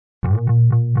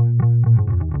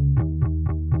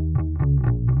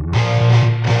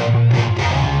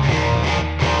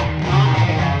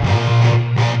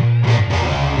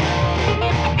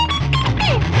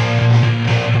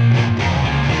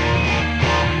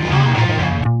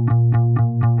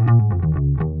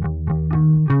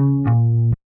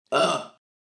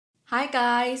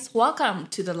guys, welcome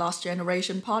to the Lost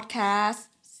Generation podcast,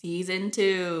 season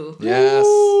 2. Yes.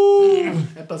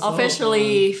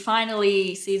 Officially,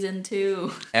 finally, season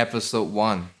 2, Episode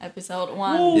 1. episode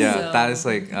 1. Yeah, So, that is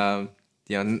like,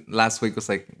 last week was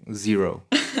like 0.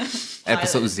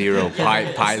 Episode 0,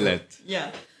 pilot.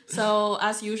 yeah. So,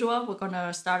 as usual, we're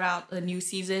gonna start out a new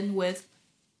season with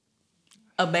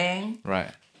a bang.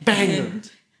 Right. Banger.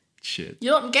 Shit. You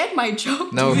don't get my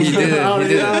joke. No, he didn't. He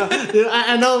didn't. Yeah,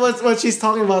 I know what she's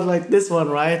talking about, like this one,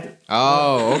 right?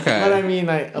 Oh, okay. But I mean,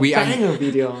 like a We un- banger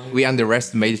video. We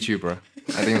underestimated you, bro.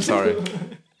 I think I'm sorry.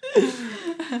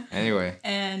 Anyway.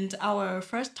 And our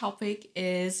first topic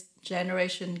is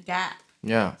generation gap.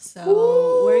 Yeah.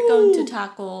 So we're going to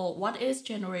tackle what is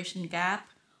generation gap,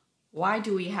 why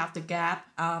do we have the gap,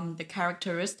 the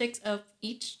characteristics of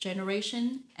each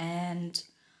generation, and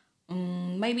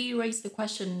maybe raise the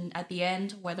question at the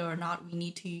end whether or not we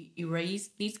need to erase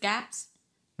these gaps.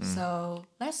 So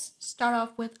let's start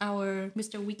off with our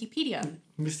Mr. Wikipedia,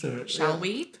 Mr. shall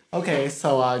we? Okay,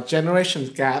 so generation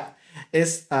gap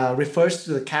is refers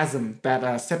to the chasm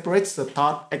that separates the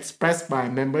thought expressed by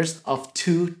members of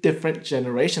two different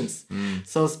generations.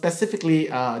 So specifically,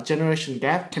 generation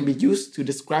gap can be used to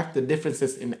describe the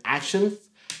differences in actions,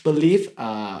 belief,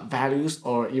 values,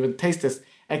 or even tastes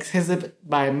exhibited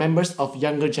by members of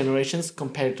younger generations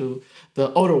compared to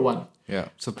the older one. Yeah.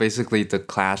 So basically, the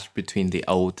clash between the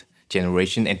old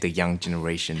generation and the young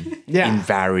generation Yeah. in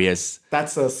various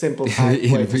That's a simplified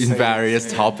way to say in it.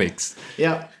 various topics.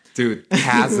 Yeah. Dude,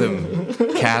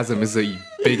 chasm is a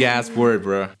big ass word,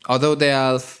 bro. Although there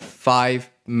are 5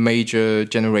 major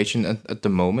generations at the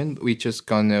moment, we're just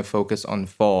gonna focus on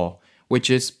 4, which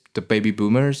is the baby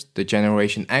boomers, the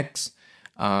Generation X,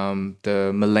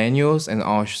 the millennials, and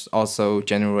also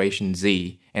Generation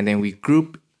Z. And then we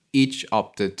group each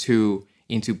of the two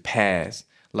into pairs,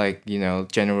 like,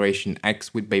 Generation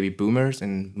X with baby boomers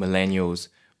and millennials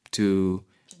to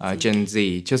Gen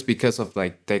Z, just because of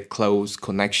like their close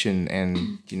connection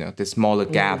and the smaller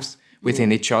gaps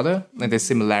within each other and the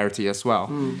similarity as well.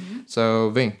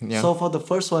 So Ving, yeah. So for the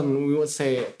first one, we would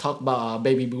say talk about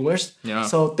baby boomers. Yeah.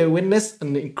 So they witnessed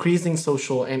an increasing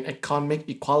social and economic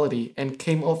equality and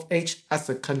came of age as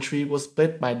the country was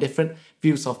split by different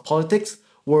views of politics,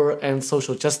 war, and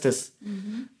social justice.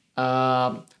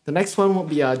 The next one would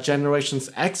be Generations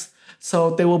X.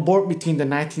 So they were born between the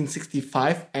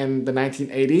 1965 and the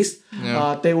 1980s.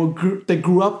 Yeah. They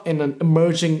grew up in an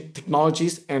emerging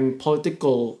technologies and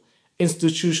political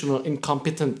institutional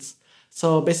incompetence.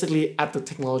 So basically at the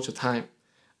technology time.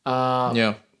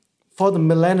 Yeah. For the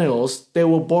millennials, they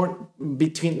were born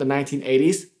between the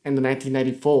 1980s and the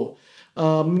 1994.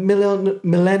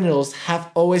 Millennials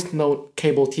have always known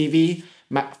cable TV,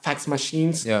 fax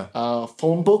machines, Yeah.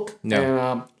 phone book, Yeah.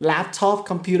 and laptop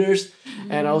computers,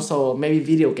 and also maybe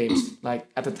video games, like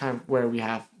at the time where we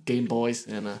have Game Boys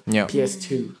and Yeah.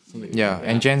 PS2. Something Yeah, like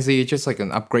and that. Gen Z is just like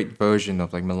an upgrade version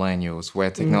of like millennials, where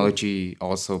technology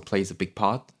also plays a big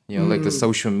part. Like the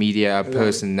social media,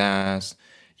 personas,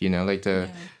 like the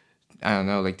I don't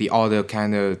know, like the other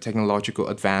kind of technological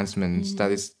advancements that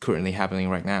is currently happening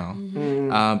right now.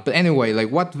 But anyway,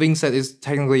 like what Ving said is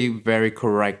technically very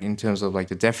correct in terms of like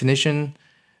the definition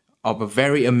of a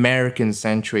very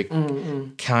American-centric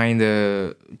kind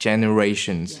of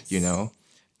generations,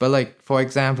 But like, for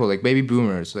example, like baby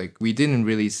boomers, like we didn't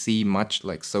really see much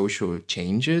like social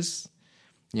changes,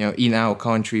 in our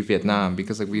country, Vietnam,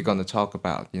 because like we're going to talk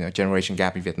about, generation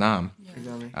gap in Vietnam.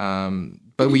 Exactly.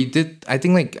 But we did, I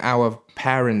think like our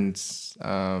parents'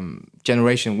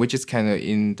 generation, which is kind of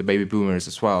in the baby boomers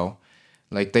as well,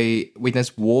 like they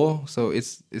witnessed war. So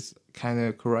it's kind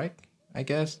of correct, I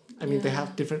guess. I mean, they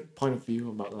have different point of view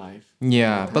about life.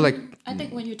 Yeah, but like, I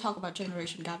think when you talk about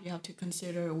generation gap, you have to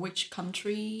consider which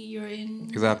country you're in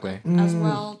exactly. as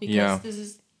well, because Yeah. this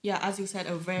is, as you said,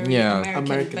 a very Yeah.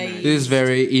 American based. This is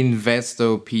very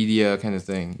Investopedia kind of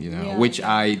thing, Yeah. which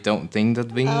I don't think that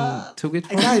Ving took it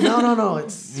from. No.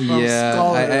 It's from Yeah,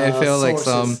 scholar, I feel like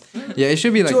sources. it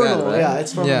should be like that, Journal, right? yeah,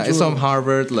 it's from a it's from journal.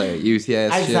 Harvard, like UCS.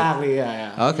 shit. Exactly,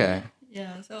 yeah. Okay.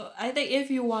 Yeah, so I think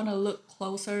if you want to look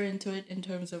closer into it in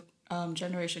terms of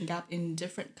generation gap in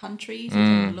different countries, you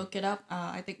can look it up.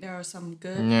 I think there are some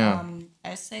good Yeah.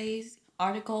 essays,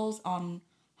 articles on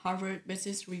Harvard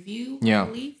Business Review, Yeah. I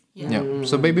believe. Yeah.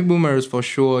 So baby boomers for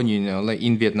sure, like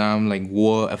in Vietnam, like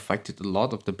war affected a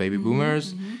lot of the baby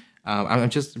boomers. I'm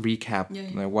just recap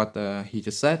like what he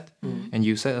just said and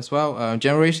you said as well.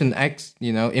 Generation X,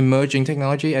 emerging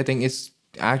technology, I think it's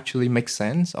actually makes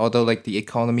sense. Although like the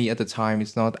economy at the time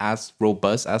is not as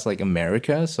robust as like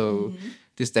America, so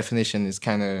this definition is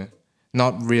kind of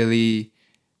not really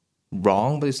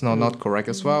wrong, but it's not correct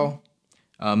as well.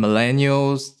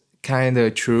 millennials kind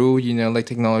of true, like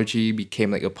technology became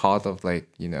like a part of like,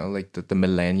 like the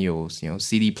millennials,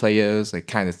 CD players, like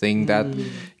kind of thing that,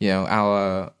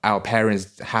 our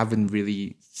parents haven't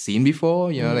really seen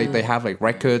before, like they have like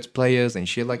records players and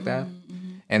shit like that.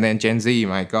 And then Gen Z,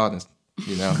 my God,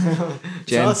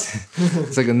 Gen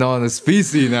it's like another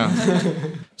species now.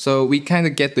 So we kind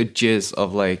of get the gist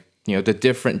of like, the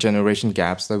different generation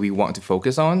gaps that we want to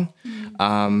focus on.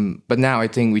 But now I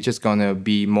think we're just gonna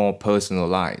be more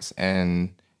personalized and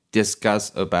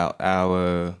discuss about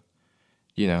our,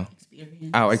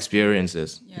 our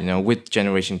experiences, with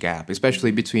generation gap,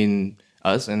 especially between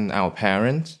us and our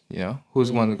parents. Who's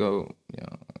gonna go?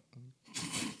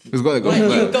 Who's gonna go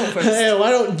first? Go first. Hey,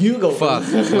 why don't you go Fuck,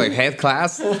 first? like head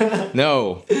class?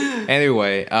 No.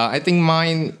 Anyway, I think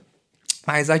mine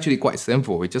is actually quite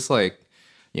simple. It's just like,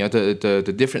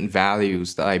 the different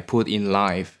values that I put in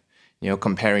life,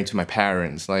 comparing to my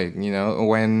parents. Like,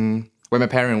 when my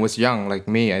parent was young, like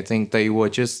me, I think they were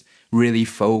just really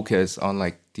focused on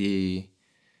the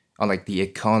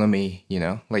economy,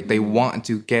 like they want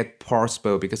to get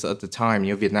prosper because at the time,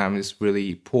 Vietnam is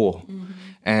really poor.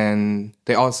 And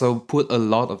they also put a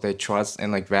lot of their trust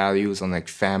and like values on like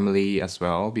family as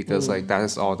well, because like that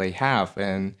is all they have.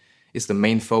 And it's the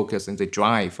main focus and the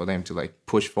drive for them to like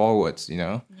push forwards,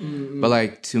 But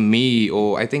like to me,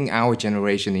 or I think our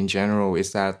generation in general,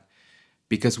 is that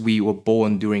because we were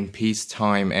born during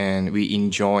peacetime and we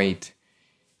enjoyed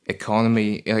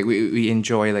economy, like we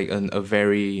enjoy like a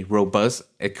very robust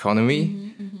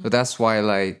economy. So that's why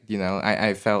like,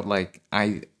 I felt like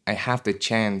I have the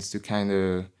chance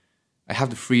to I have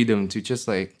the freedom to just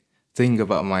like think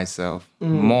about myself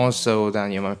more so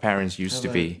than my parents used to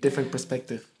be. Different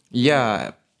perspective.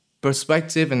 Yeah,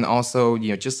 perspective, and also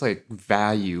just like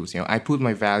values. I put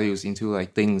my values into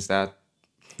like things that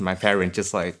my parents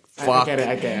just like, fuck,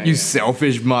 I get it. you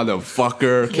selfish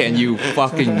motherfucker, can you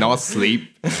fucking not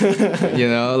sleep?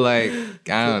 Like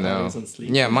I don't know.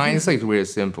 Yeah, mine is like really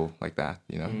simple like that.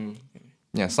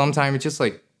 Yeah, sometimes it's just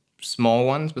like small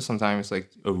ones, but sometimes it's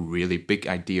like a really big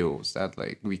ideals that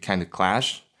like we kind of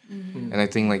clash. And I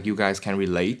think like you guys can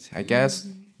relate, I guess.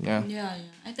 Yeah.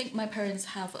 I think my parents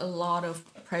have a lot of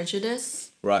prejudice,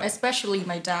 Right. Especially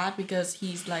my dad, because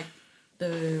he's like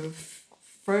the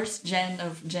first gen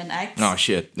of Gen X. Oh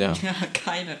shit, yeah. Yeah,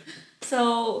 kind of.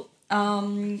 So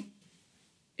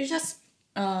it's just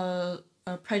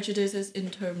prejudices in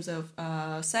terms of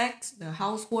sex, the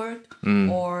housework,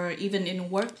 or even in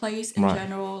workplace in Right.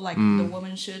 general. Like the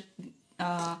woman should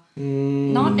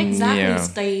not exactly Yeah.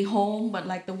 stay home, but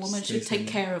like the woman should take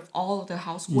care of all of the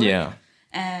housework. Yeah.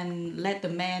 And let the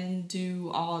man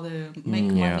do all the make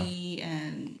Yeah. money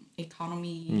and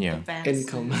economy Yeah. advance.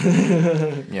 Income.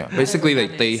 Yeah, basically that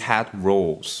like they is. had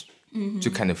roles to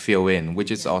kind of fill in,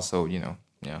 which is also, yeah.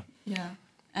 Yeah.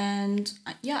 And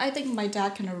I think my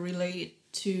dad kind of relate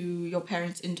to your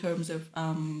parents in terms of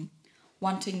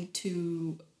wanting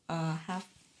to have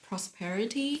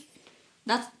prosperity.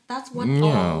 That's what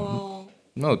Yeah. all.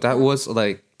 No, that was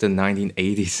like the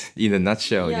 1980s in a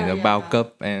nutshell, Yeah, yeah, Bao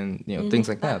Cup and, things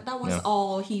like that. That was yeah.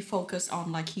 all he focused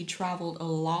on. Like he traveled a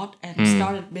lot and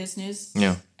started business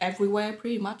Yeah. everywhere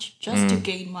pretty much just to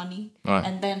gain money, Right.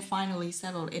 and then finally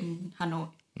settled in Hanoi.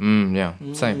 Yeah,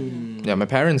 same. Yeah, my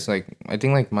parents, like, I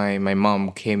think like my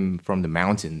mom came from the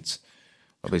mountains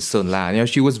of Sơn La.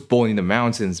 She was born in the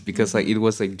mountains because like it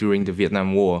was like during the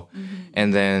Vietnam War.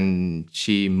 And then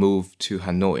she moved to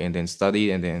Hanoi and then studied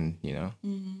and then,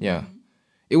 yeah.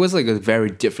 It was like a very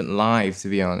different life, to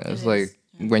be honest. It Like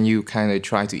is, when you kind of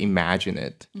try to imagine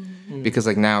it. Because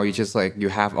like now you just like, you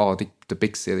have all the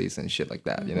big cities and shit like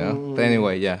that, But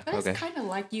anyway, yeah, But okay. it's kind of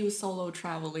like you solo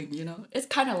traveling, It's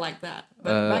kind of like that.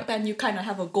 But back then you kind of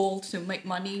have a goal to make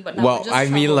money, but now Well, we just I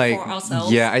mean, travel like, for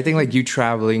ourselves. yeah, I think like you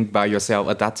traveling by yourself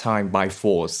at that time by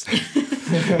force.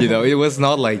 It was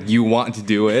not like you want to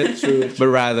do it, but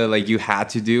rather like you had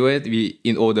to do it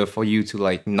in order for you to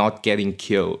like not getting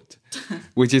killed,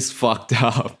 which is fucked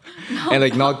up. And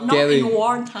like not getting in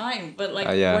wartime, but like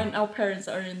yeah. when our parents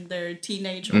are in their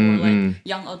teenage or like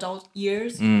young adult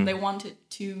years, they wanted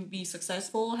to be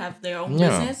successful, have their own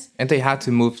business. And they had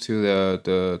to move to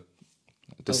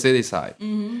the city side,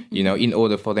 in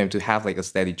order for them to have like a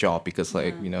steady job because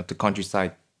like the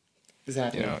countryside,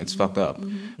 Exactly. it's fucked up.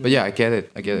 But yeah, I get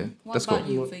it. What That's about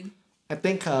cool. you, Vinh? I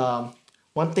think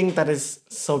one thing that is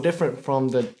so different from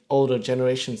the older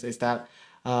generations is that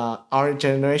our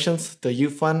generations, the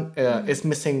youth one, is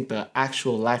missing the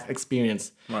actual life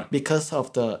experience because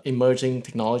of the emerging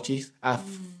technologies.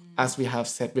 As we have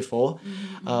said before,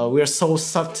 we are so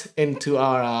sucked into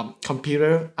our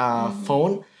computer,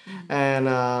 phone, and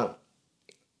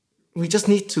we just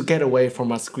need to get away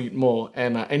from our screen more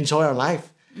and enjoy our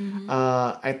life.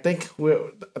 I think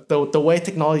the way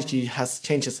technology has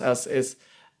changes us is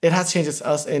it has changes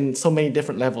us in so many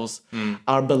different levels.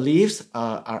 Our beliefs,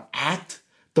 our act,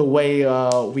 the way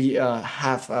we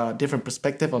have different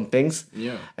perspective on things,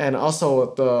 and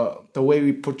also the way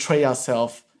we portray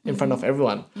ourselves in front of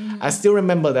everyone. I still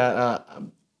remember that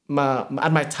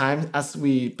at my time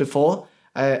before.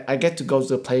 I get to go to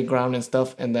the playground and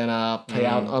stuff and then play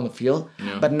out on the field.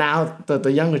 But now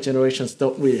the younger generations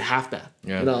don't really have that.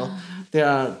 You know,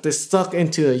 they're stuck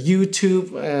into YouTube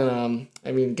and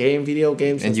video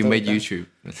games. And you stuff made like YouTube.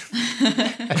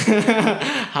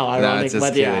 How Nah, ironic, just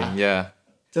but kidding. Yeah.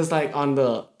 just like on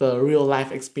the real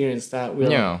life experience that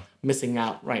we're missing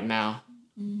out right now.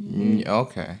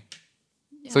 Okay.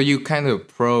 So you kind of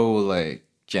pro like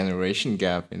generation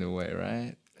gap in a way,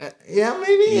 right? Yeah,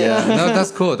 maybe. Yeah, no,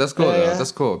 that's cool. That's cool. Yeah.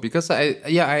 That's cool because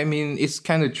I mean, it's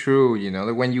kind of true. You know,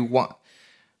 like when you want,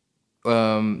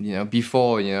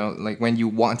 before, like when you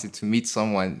wanted to meet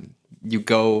someone, you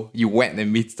went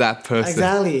and meet that person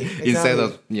Exactly. instead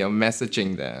of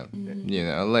messaging them. You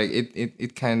know, like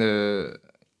it kind of,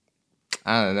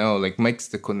 I don't know, like makes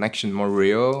the connection more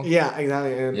real. Yeah,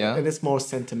 exactly. And, Yeah. and it's more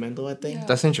sentimental, I think.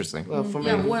 That's interesting. For me,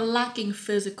 Yeah, we're lacking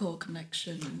physical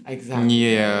connection. exactly.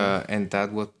 Yeah, and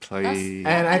that would play.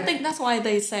 And I think that's why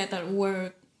they said that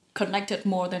we're connected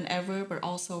more than ever, but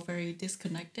also very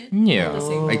disconnected. at Yeah, the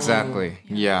same time. exactly.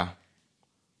 Yeah.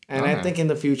 And I Okay. think in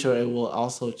the future it will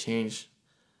also change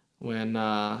when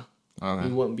Okay.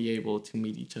 we won't be able to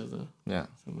meet each other Yeah.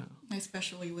 somehow.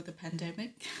 Especially with the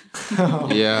pandemic.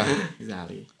 Yeah.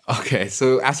 Exactly. Okay,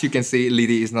 so as you can see,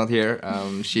 Lily is not here.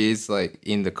 She is like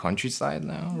in the countryside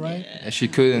now, right? And she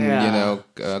couldn't,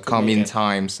 come make in it.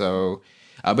 time. So,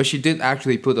 but she did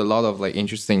actually put a lot of like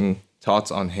interesting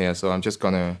thoughts on here. So I'm just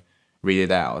gonna read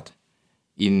it out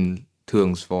in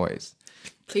Thương voice.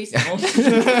 Please don't.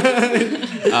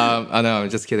 Oh no, I'm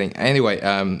just kidding. Anyway,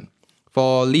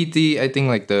 for Lily, I think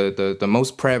like the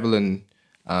most prevalent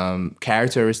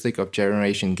characteristic of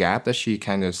generation gap that she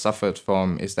kind of suffered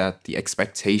from is that the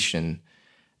expectation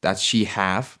that she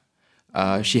has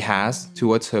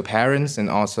towards her parents and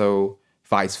also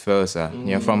vice versa,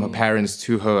 from her parents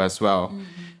to her as well.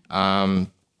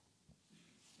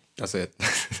 That's it.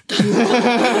 You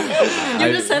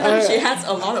just said that she has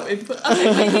a lot of input.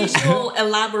 Okay, maybe she'll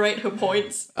elaborate her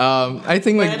points. I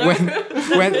think like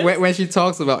Better. when she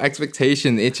talks about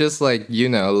expectation, it's just like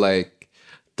like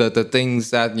the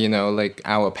things that like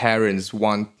our parents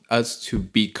want us to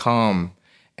become,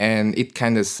 and it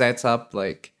kind of sets up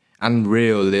like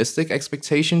unrealistic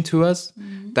expectation to us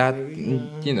that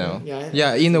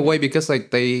in a way, because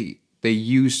like they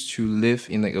used to live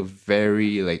in like a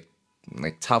very like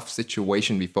tough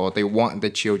situation before. They want the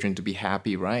children to be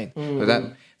happy, right?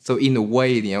 So in a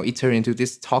way, it turned into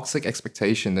this toxic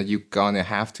expectation that you're gonna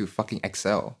have to fucking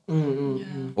excel,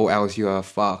 or else you are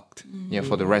fucked,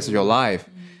 for the rest of your life.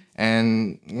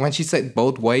 And when she said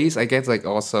both ways, I guess like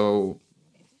also,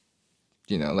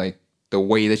 like the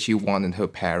way that she wanted her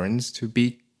parents to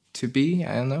be.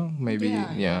 I don't know, maybe,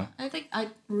 yeah. I think I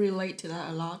relate to that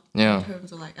a lot. Yeah. In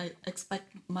terms of like, I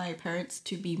expect my parents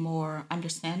to be more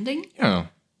understanding. Yeah.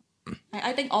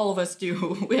 I think all of us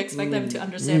do. We expect them to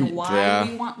understand why Yeah.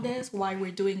 we want this, why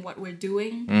we're doing what we're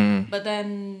doing. But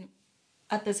then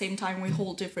at the same time, we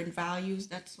hold different values.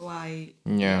 That's why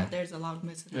there's a lot of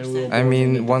misunderstanding. I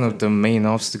mean, one of the main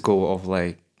obstacle of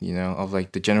like, of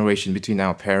like the generation between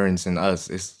our parents and us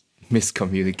is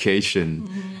miscommunication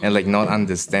and like not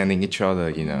understanding each other,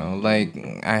 Like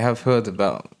I have heard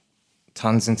about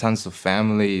tons and tons of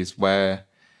families where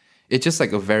it's just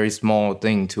like a very small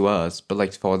thing to us, but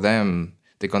like for them,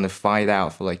 they're gonna fight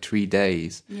out for like 3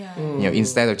 days. Yeah.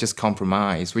 Instead of just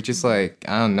compromise, which is like,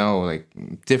 I don't know, like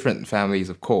different families,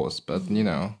 of course, but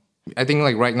I think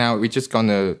like right now we're just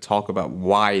gonna talk about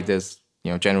why this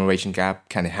generation gap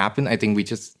kind of happened. I think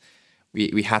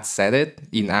we had said it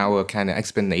in our kind of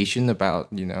explanation about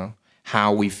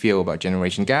how we feel about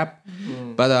generation gap,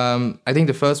 but I think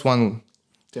the first one,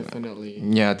 Definitely.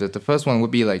 the first one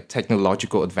would be like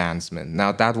technological advancement.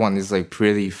 Now that one is like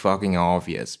pretty fucking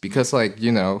obvious because like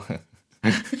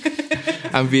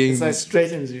I'm being It's like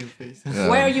straight into your face.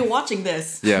 Why are you watching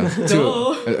this? Yeah,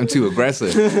 I'm too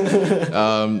aggressive.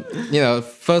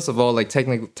 First of all, like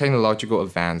technological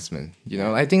advancement.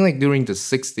 I think like during the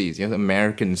 60s, the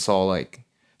Americans saw like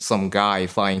some guy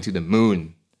flying to the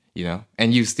moon.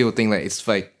 And you still think like it's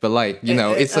fake, but like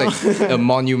it's like a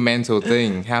monumental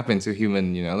thing happened to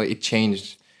human. Like it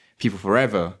changed people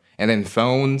forever. And then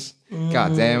phones,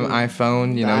 goddamn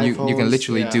iPhone. You can iPhones,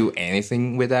 literally do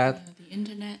anything with that. The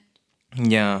internet.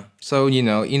 Yeah. So, in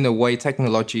a way,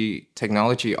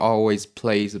 technology always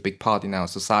plays a big part in our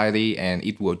society, and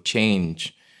it will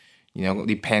change,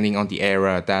 depending on the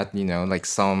era that, like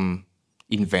some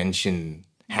invention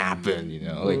happened,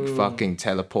 like fucking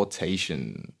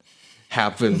teleportation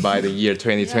happened by the year Yeah,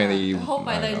 2020. I hope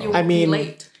by then you I will be mean-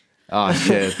 late. Oh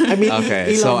shit. I mean, Okay,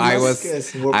 Elon so I Musk was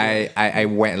is working. I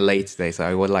went late today, so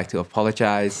I would like to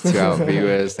apologize to our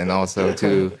viewers and also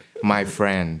to my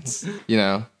friends.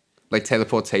 Like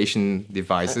teleportation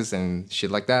devices and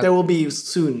shit like that. There will be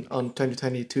soon on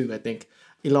 2022, I think.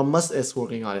 Elon Musk is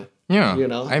working on it. Yeah, You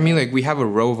know? I mean, like we have a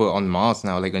rover on Mars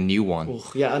now, like a new one.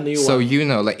 Oh, yeah, a new So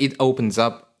one. like it opens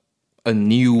up a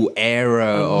new era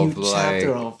of new like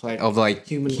chapter of, like,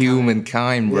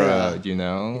 humankind, bro.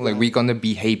 Yeah. Like we're gonna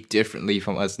behave differently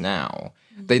from us now.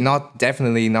 They're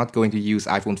definitely not going to use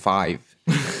iPhone 5.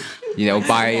 By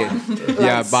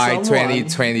by someone.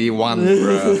 2021,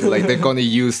 bro. Like they're gonna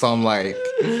use some like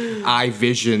eye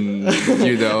vision, It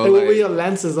will be like your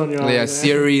lenses on your yeah, eyes.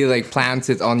 Siri like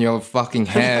planted on your fucking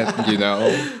head,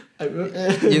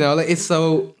 like it's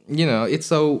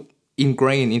so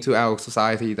ingrained into our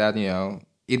society that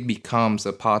it becomes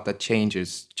a part that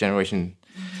changes generation.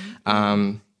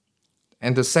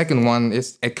 And the second one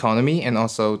is economy and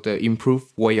also the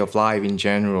improved way of life in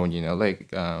general. Like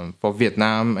for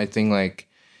Vietnam, I think like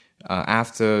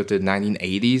after the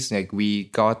 1980s, like we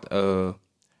got the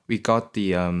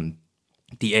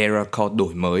era called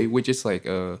đổi mới, which is like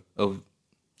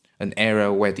an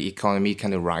era where the economy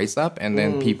kind of rise up and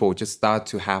then people just start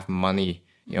to have money,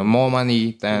 more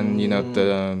money than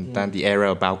than the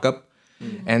era of Bao Cấp.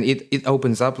 And it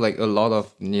opens up like a lot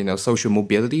of social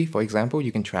mobility. For example,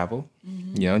 you can travel,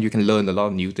 you can learn a lot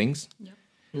of new things.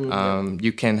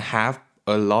 You can have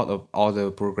a lot of other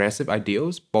progressive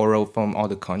ideals borrowed from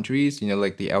other countries,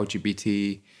 like the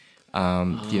LGBT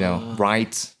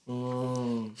rights.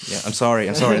 Yeah, I'm sorry.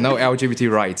 No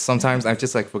LGBT rights. Sometimes I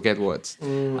just like forget words.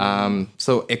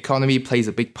 So economy plays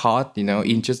a big part,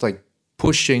 in just like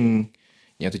pushing,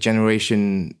 the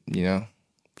generation,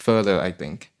 further, I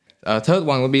think. Third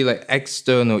one would be like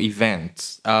external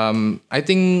events. I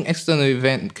think external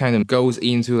event kind of goes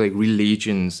into like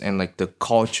religions and like the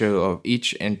culture of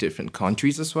each and different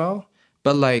countries as well.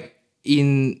 But like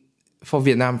for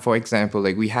Vietnam, for example,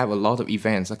 like we have a lot of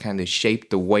events that kind of shape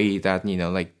the way that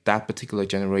like that particular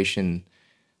generation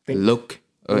look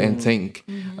and think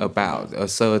about a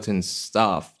certain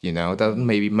stuff. That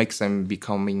maybe makes them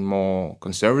becoming more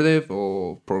conservative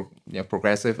or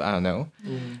progressive. I don't know,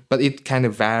 but it kind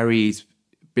of varies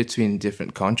between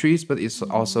different countries. But it's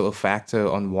also a factor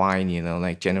on why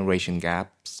like generation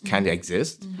gaps kind of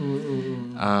exist.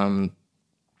 And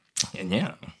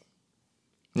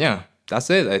yeah, that's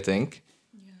it, I think.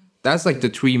 That's like the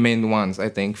three main ones, I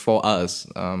think, for us.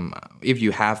 If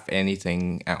you have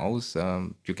anything else,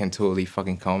 you can totally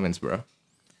fucking comment, bro.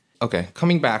 Okay,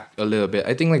 coming back a little bit,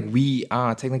 I think like we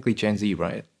are technically Gen Z,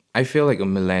 right? I feel like a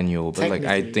millennial, but like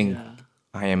I Technically, think yeah.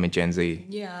 I am a Gen Z.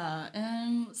 Yeah,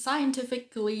 and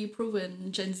scientifically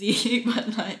proven Gen Z,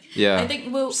 but like Yeah. I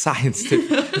think we'll Science,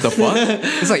 the fuck?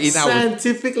 It's like in our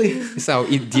Scientifically.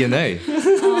 DNA,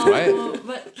 right?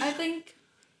 but I think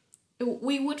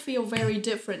we would feel very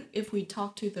different if we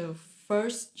talk to the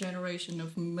first generation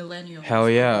of millennials. Hell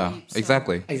yeah, right? So-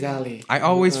 exactly. Exactly. I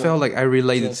always felt like I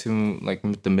related to like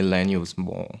the millennials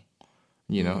more,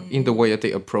 in the way that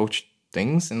they approach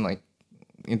things and like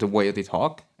in the way that they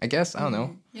talk. I guess I don't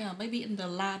know. Yeah, maybe in the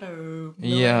latter.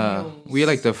 Yeah, we're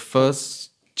like the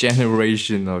first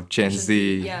generation of Gen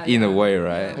Z Yeah, in a yeah. way,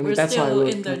 right? mean, We're that's why still we're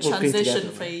in the working transition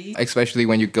together. phase. Especially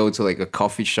when you go to like a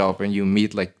coffee shop and you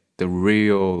meet like the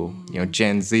real,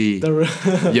 Gen Z.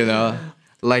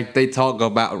 Like they talk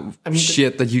about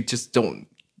shit that you just don't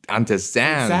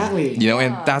understand. Exactly.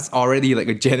 And that's already like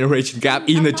a generation gap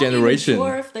in I'm a not even generation.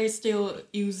 sure if they're still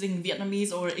using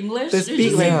Vietnamese or English. They It's speak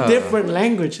just like Yeah. different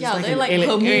languages. yeah, they're an like alien-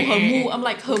 her mu. I'm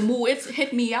like her mu. It's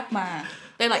hit me up, man.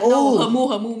 They're like Oh. no,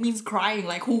 her mu means crying,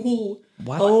 like hoo.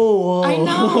 What? Oh, I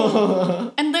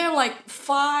know, and they're like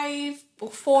 4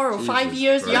 or 5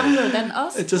 years Christ. younger than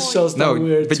us. it just boy. shows No, that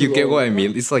we're but you too get old. what I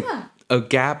mean. It's like Yeah. a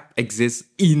gap exists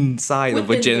inside of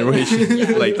a Within the- generation.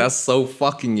 Yeah. Like that's so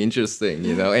fucking interesting,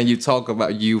 And you talk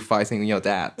about you fighting your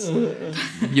dad.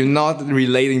 You're not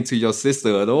relating to your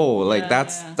sister at all. Like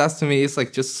Yeah, that's to me, it's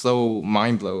like just so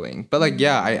mind blowing. But like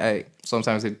I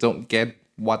sometimes I don't get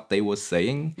what they were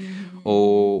saying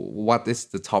or what is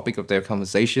the topic of their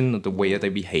conversation or the way that they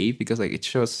behave because like it's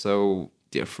just so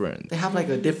different. They have like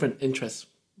a different interest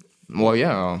Well,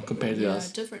 yeah. compared to Yeah,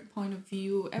 us. different point of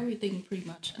view, everything pretty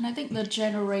much. And I think the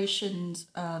generations,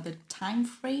 the time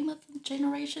frame of the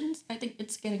generations, I think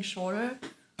it's getting shorter.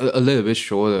 a little bit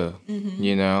shorter,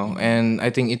 you know, and I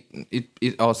think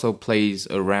it also plays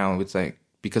around with like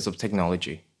because of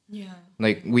technology. Yeah.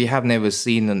 Like we have never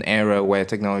seen an era where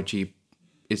technology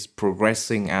is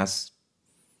progressing as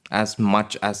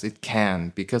much as it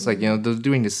can, because like, you know,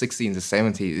 during the 60s and the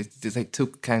 70s it like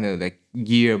took kind of like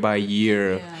year by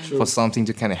year Yeah. for something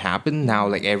to kind of happen. Now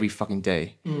like every fucking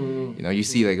day, you know, you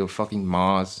see like a fucking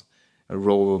Mars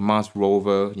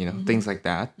rover, you know, things like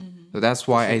that. So that's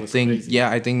why I was think crazy.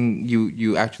 I think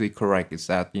you actually correct. Is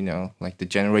that, you know, like the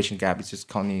generation gap is just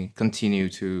continue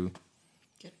to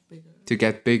Get bigger.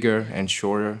 get bigger and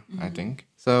shorter, I think.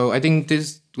 So I think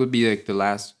this would be like the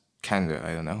last kind of,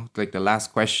 I don't know, like the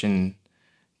last question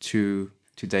to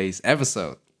today's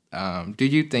episode. Do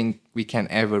you think we can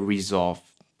ever resolve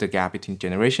the gap between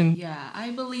generation? Yeah,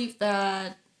 I believe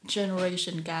that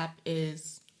generation gap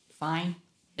is fine.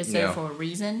 It's there Yeah. for a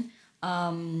reason.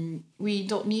 We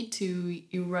don't need to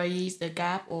erase the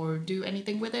gap or do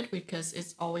anything with it because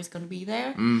it's always going to be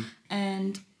there.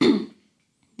 And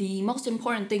the most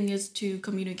important thing is to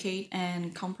communicate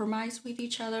and compromise with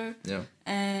each other. Yeah.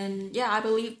 And yeah, I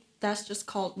believe that's just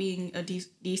called being a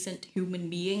decent human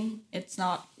being. It's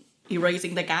not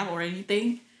erasing the gap or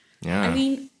anything. Yeah. I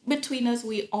mean, between us,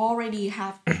 we already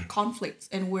have conflicts,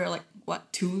 and we're like,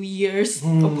 what, 2 years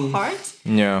apart?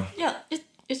 Yeah. Yeah,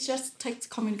 it just takes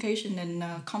communication and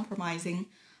compromising.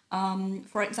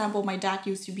 For example, my dad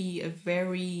used to be a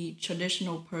very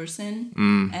traditional person,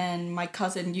 and my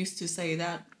cousin used to say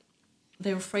that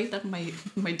they're afraid that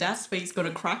my dad's face is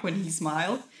gonna crack when he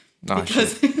smiled Oh,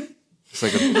 because It's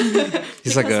like a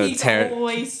he's like a he's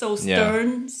always so Yeah.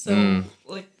 stern, so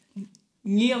like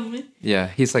nghiêm. yeah,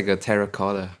 he's like a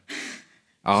terracotta.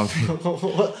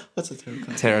 What's a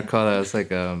terracotta? Terracotta is like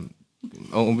ông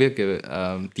không biết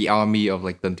cái the army of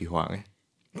like Tân Thủy Hoàng ấy.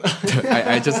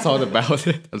 I just thought about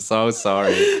it. I'm so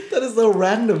sorry. That is so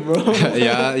random, bro.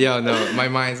 yeah, no, my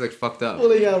mind's like fucked up.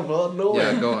 Pulling out of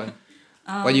nowhere. Yeah, go on.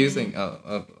 What do you think?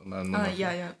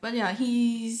 Yeah. But yeah,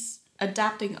 he's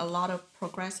adapting a lot of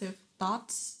progressive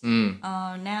thoughts.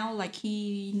 Now, like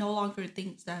he no longer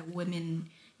thinks that women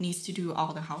needs to do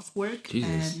all the housework.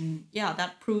 Jesus. And yeah,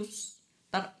 that proves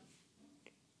that.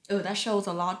 Oh, that shows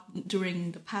a lot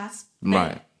during the past. thing.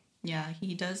 Right. Yeah,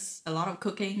 he does a lot of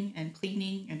cooking and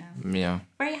cleaning, and I'm Yeah,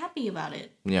 very happy about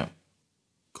it. yeah.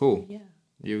 Cool. Yeah.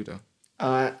 You though.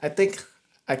 I think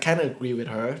I kind of agree with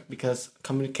her because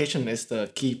communication is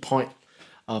the key point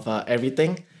of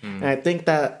everything. And I think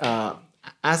that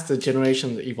as the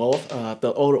generations evolve,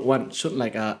 the older one should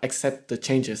like accept the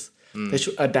changes. They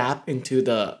should adapt into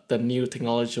the new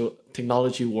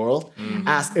technology world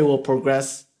as it will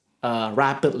progress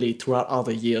rapidly throughout all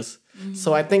the years.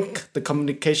 So I think the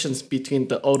communications between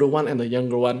the older one and the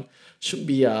younger one should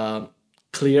be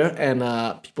clear, and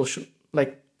people should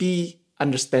like be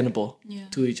understandable Yeah.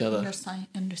 to each other.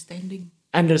 Understanding.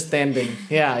 Understanding.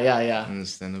 Yeah.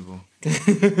 Understandable.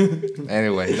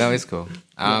 Anyway, no, it's cool.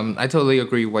 I totally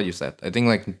agree with what you said. I think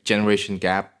like generation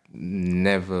gap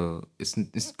never it's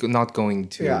not going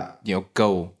to Yeah. you know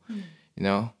go, you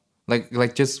know,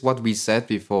 like just what we said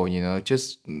before, you know,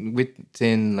 just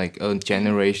within like a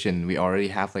generation we already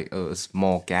have like a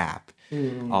small gap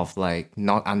of like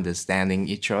not understanding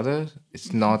each other.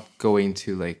 It's not going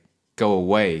to like go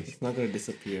away. It's not gonna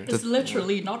disappear. It's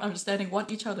literally not understanding what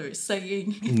each other is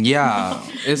saying. Yeah,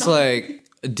 it's like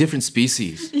a different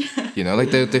species. You know,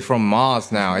 like they're from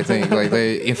Mars now. I think like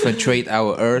they infiltrate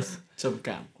our Earth. Trầm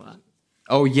cảm quá.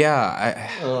 Oh yeah,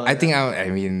 I think I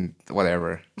mean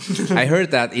whatever. I heard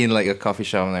that in like a coffee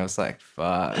shop and I was like,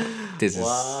 fuck,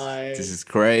 Why? this is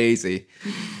crazy.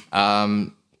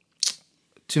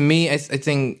 To me, I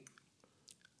think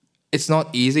it's not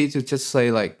easy to just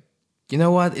say like, you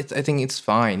know what? I think it's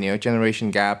fine. You know,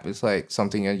 generation gap is like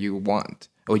something that you want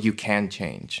or you can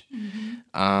change.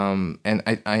 And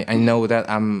I know that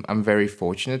I'm very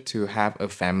fortunate to have a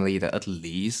family that at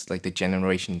least like the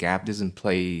generation gap doesn't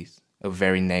play a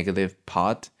very negative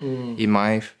part in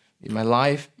my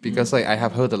life, because like I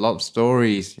have heard a lot of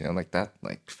stories, you know, like that,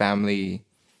 like family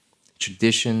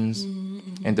traditions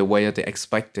and the way that they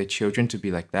expect their children to be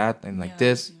like that and like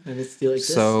this. And it still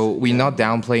exists. So we're not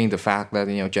downplaying the fact that,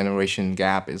 you know, generation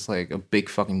gap is like a big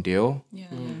fucking deal. Yeah.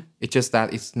 It's just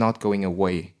that it's not going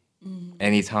away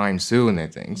anytime soon, I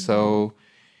think. So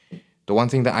the one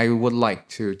thing that I would like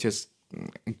to just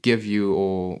give you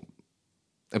or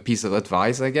a piece of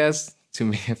advice, I guess, to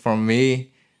me from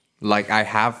me, like I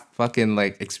have fucking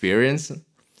like experience,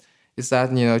 is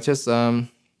that, you know, just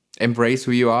embrace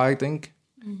who you are, I think.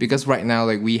 Because right now,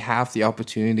 like we have the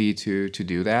opportunity to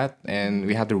do that, and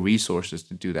we have the resources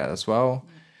to do that as well.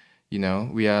 You know,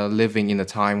 we are living in a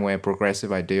time where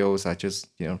progressive ideals are just,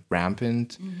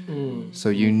 rampant. So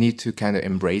you need to kind of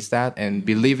embrace that and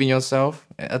believe in yourself.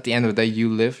 At the end of the day, you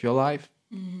live your life,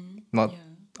 not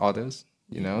others,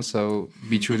 So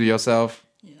be true to yourself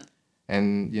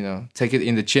and, take it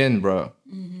in the chin, bro.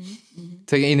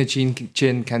 Take it in the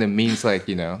chin kind of means like,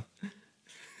 You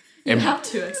have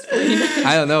to explain.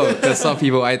 I don't know, because some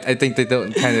people, I think they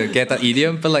don't kind of get that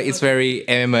idiom, but like it's very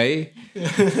MMA.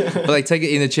 But like take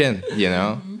it in the chin,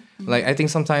 Like I think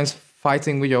sometimes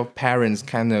fighting with your parents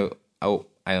kind of,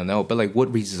 I don't know, but like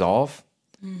would resolve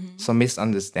some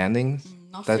misunderstandings.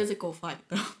 Not physical fight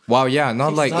though. Wow, yeah,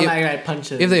 not like Not if, like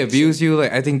punches. if they abuse you,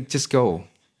 like I think just go.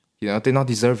 They not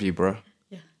deserve you, bro.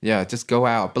 Yeah. Yeah, just go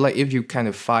out. But like if you kind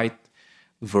of fight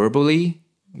verbally,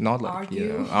 not like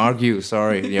argue.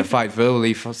 Sorry, fight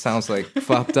verbally sounds like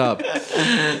fucked up.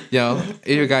 If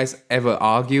you guys ever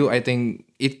argue, I think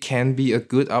it can be a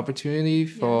good opportunity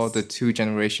for the two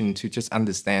generations to just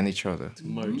understand each other. To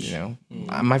merge.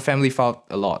 My family fought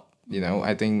a lot.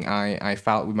 I think I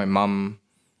fought with my mom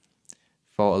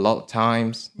for a lot of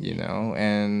times.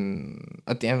 And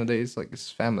at the end of the day, it's like it's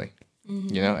family.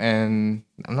 And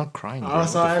I'm not crying. Oh,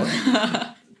 sorry.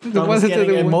 I was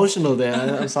getting emotional there.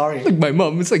 I'm sorry. Like my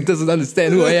mom, it's like doesn't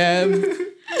understand who I am.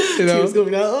 Tears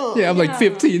going down. Oh. Yeah, I'm like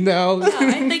 15 now. Yeah,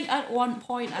 I think at one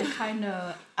point I kind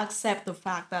of accept the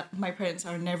fact that my parents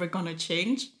are never gonna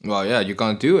change. Well, yeah, you're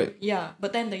gonna do it. Yeah,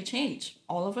 but then they change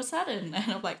all of a sudden,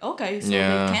 and I'm like, okay, so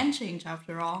Yeah. they can change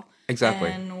after all. Exactly.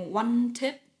 And one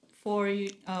tip for you,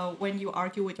 when you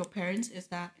argue with your parents is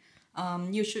that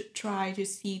you should try to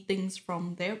see things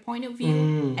from their point of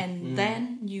view, and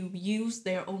then you use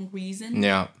their own reason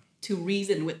Yeah. to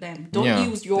reason with them. Don't Yeah.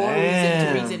 use your reason to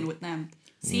Damn. reason with them.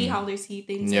 See how they see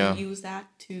things Yeah. and use that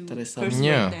to That is some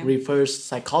persuade them. reverse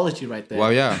psychology right there.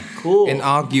 Well, yeah. Cool. And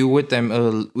argue with them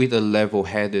with a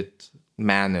level-headed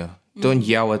manner. Don't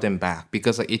yell at them back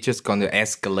because like it's just gonna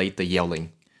escalate the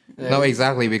yelling. No,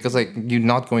 exactly, because like you're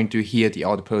not going to hear the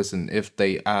other person if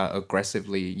they are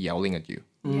aggressively yelling at you.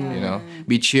 Yeah.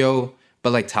 Be chill,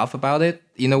 but like tough about it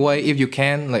in a way if you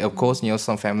can. Like of course,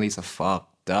 some families are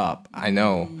fucked up. I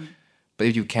know, but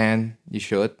if you can, you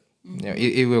should.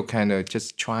 It will kind of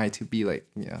just try to be like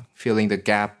filling the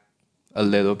gap a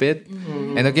little bit.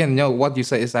 And again, what you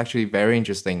said is actually very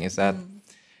interesting. Is that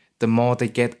the more they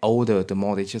get older, the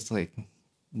more they just like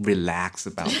relax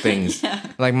about things.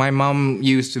 Like my mom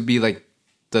used to be like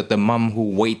the mom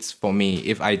who waits for me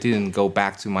if I didn't go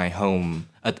back to my home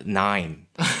at 9.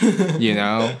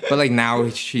 But like now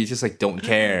she just like don't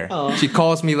care. She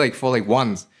calls me like for like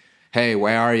once. Hey,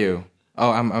 where are you?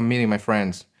 Oh, I'm meeting my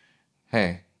friends.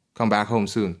 Hey, come back home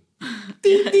soon.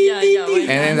 Yeah. And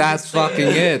then that's fucking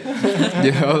it.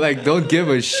 Like don't give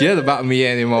a shit about me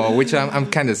anymore, which I'm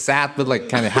kind of sad but like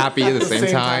kind of happy at the same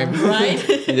time.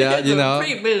 Right? Yeah,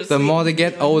 pretty bittersweet. the more they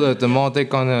get older, the more they're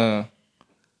gonna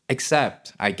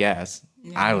accept, I guess.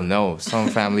 I don't know. Some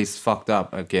families fucked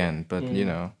up again, but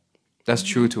that's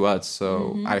true to us.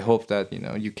 So I hope that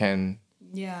you can.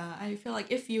 Yeah, I feel like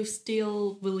if you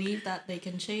still believe that they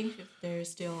can change, if there's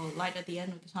still light at the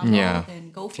end of the tunnel,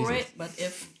 then go for it. But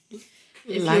if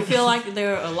you feel like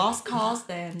they're a lost cause,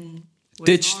 then we're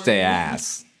Ditch sorry. their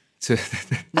ass.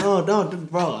 No,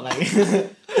 bro. Like,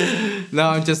 No,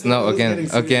 I'm just no.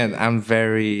 Again, I'm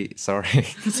very sorry.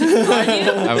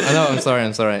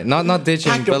 I'm sorry. Not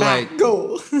ditching, pack your but bag, like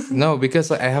go. no,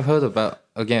 because like, I have heard about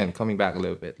again coming back a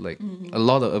little bit, like a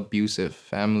lot of abusive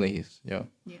families. Yeah.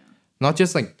 Not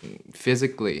just like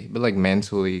physically, but like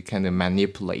mentally, kind of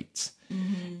manipulates,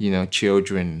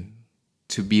 children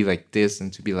to be like this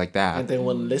and to be like that. And they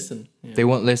won't listen. Yeah. They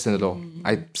won't listen at all.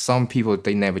 Some people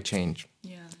they never change.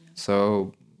 Yeah.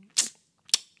 So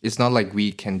it's not like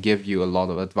we can give you a lot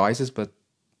of advices, but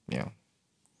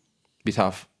be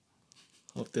tough.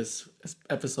 Hope this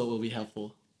episode will be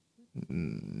helpful.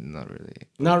 Not really.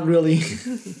 Not really.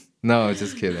 No,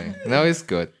 just kidding. No, it's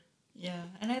good. Yeah,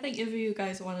 and I think if you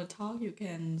guys want to talk, you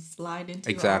can slide into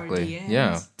Exactly. our DMs.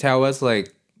 Yeah. Tell us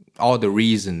like all the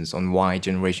reasons on why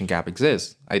generation gap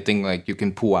exists. I think like you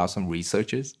can pull out some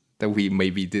researches that we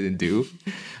maybe didn't do.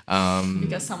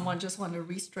 Because someone just want to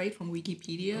read straight from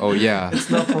Wikipedia. Oh yeah.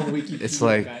 It's not from Wikipedia. It's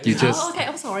like guys. you just Oh, okay.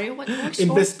 I'm sorry. What source?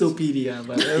 Investopedia,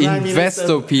 but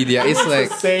Investopedia. It's like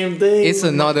the same thing. it's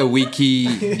another wiki.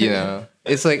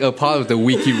 It's like a part of the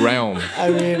wiki realm. I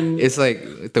mean, It's like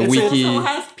the It's wiki. Also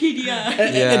has pedia.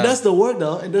 it does the work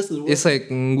though. It does the work. It's like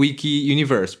wiki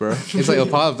universe, bro. It's like a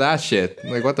part of that shit.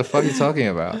 Like, what the fuck are you talking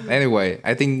about? Anyway,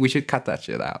 I think we should cut that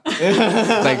shit out.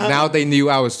 Like now they knew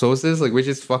our sources, like which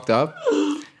is fucked up.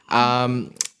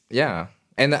 Yeah.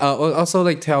 And also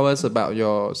like tell us about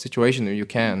your situation if you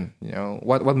can. You know,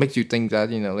 what makes you think that,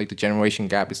 you know, like the generation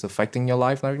gap is affecting your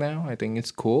life right now? I think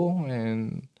it's cool,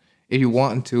 and if you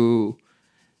want to,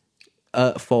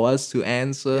 for us to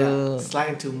answer. Yeah, slide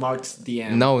into Mark's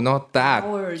DM. No, not that.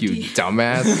 Our You DM.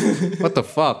 dumbass. What the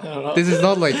fuck? This is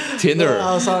not like Tinder.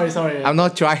 Oh, sorry. I'm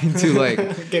not trying to like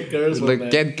Get girls from like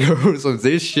there. get girls on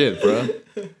this shit, bro.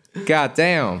 God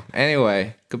damn.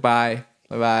 Anyway, goodbye.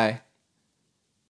 Bye bye.